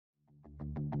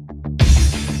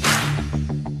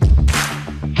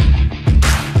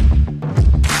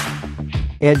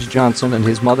Edge Johnson and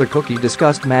his mother Cookie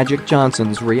discussed Magic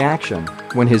Johnson's reaction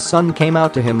when his son came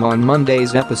out to him on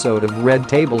Monday's episode of Red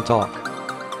Table Talk.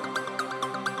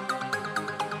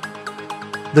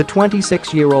 The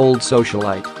 26-year-old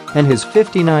socialite and his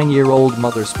 59-year-old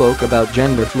mother spoke about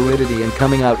gender fluidity and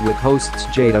coming out with hosts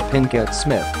Jada Pinkett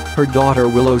Smith, her daughter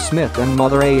Willow Smith and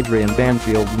mother Adrienne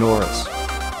Banfield Norris.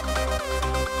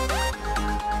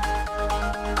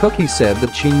 Cookie said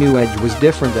that she knew Edge was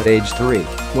different at age 3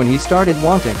 when he started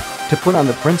wanting to put on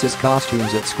the princess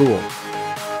costumes at school.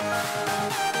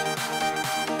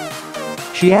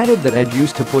 She added that Edge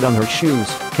used to put on her shoes,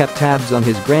 kept tabs on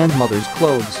his grandmother's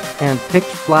clothes, and picked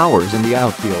flowers in the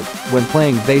outfield when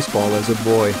playing baseball as a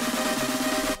boy.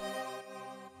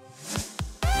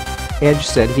 Edge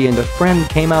said he and a friend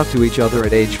came out to each other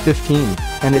at age 15,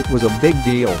 and it was a big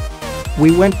deal.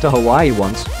 "We went to Hawaii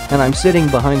once, and I'm sitting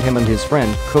behind him and his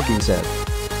friend," Cookie said.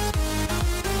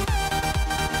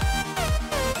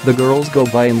 "The girls go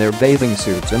by in their bathing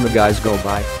suits and the guys go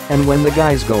by, and when the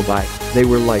guys go by, they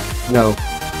were like, no,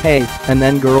 hey, and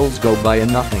then girls go by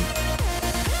and nothing.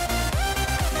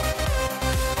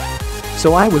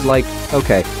 So I was like,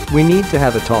 okay, we need to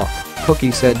have a talk,"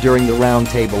 Cookie said during the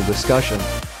roundtable discussion.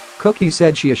 Cookie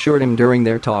said she assured him during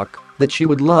their talk that she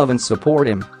would love and support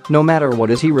him, no matter what,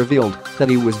 as he revealed that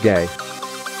he was gay.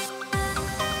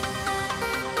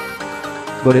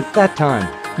 "But at that time,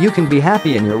 you can be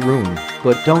happy in your room,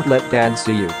 but don't let Dad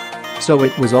see you. So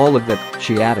it was all of that,"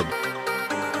 she added.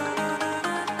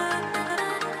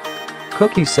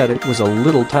 Cookie said it was a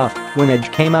little tough when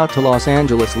Edge came out to Los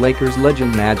Angeles Lakers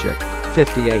legend Magic,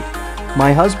 58.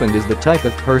 "My husband is the type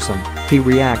of person, he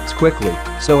reacts quickly,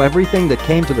 so everything that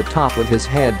came to the top of his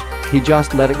head, he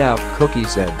just let it out," Cookie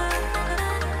said.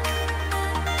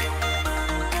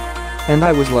 "And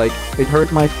I was like, it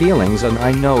hurt my feelings, and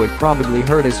I know it probably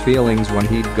hurt his feelings when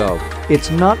he'd go, 'It's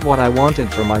not what I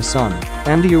wanted for my son,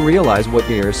 and do you realize what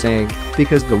you're saying,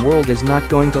 because the world is not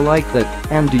going to like that,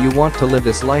 and do you want to live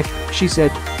this life?' she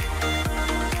said.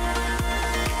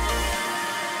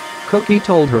 Cookie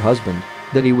told her husband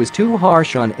that he was too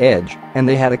harsh on Edge, and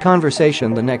they had a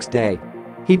conversation the next day.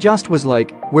 "He just was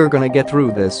like, 'We're gonna get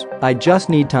through this, I just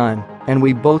need time,' and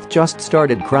we both just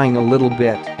started crying a little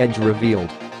bit," Edge revealed.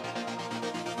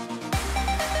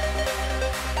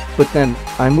 "But then,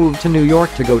 I moved to New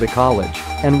York to go to college,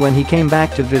 and when he came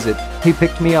back to visit, he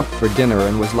picked me up for dinner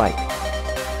and was like,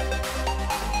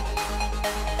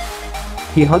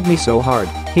 he hugged me so hard,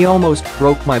 he almost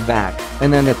broke my back,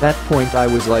 and then at that point I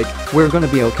was like, we're gonna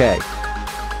be okay.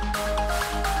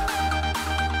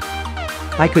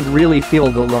 I could really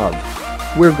feel the love.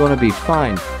 We're gonna be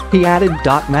fine," he added.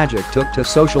 Magic took to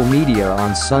social media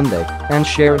on Sunday and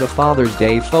shared a Father's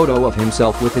Day photo of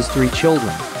himself with his 3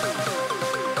 children.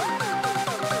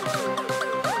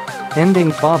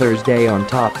 Ending Father's Day on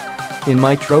top. "In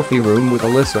my trophy room with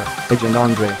Alyssa, Edge and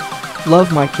Andre.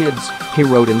 Love my kids," he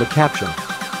wrote in the caption.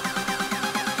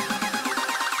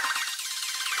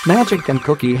 Magic and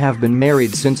Cookie have been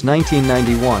married since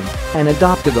 1991 and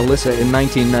adopted Alyssa in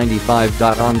 1995.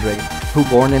 Andre, who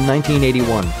born in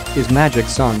 1981, is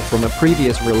Magic's son from a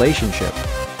previous relationship.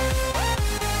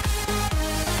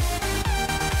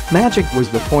 Magic was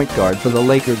the point guard for the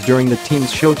Lakers during the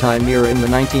team's Showtime era in the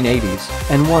 1980s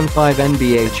and won 5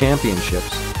 NBA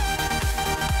championships.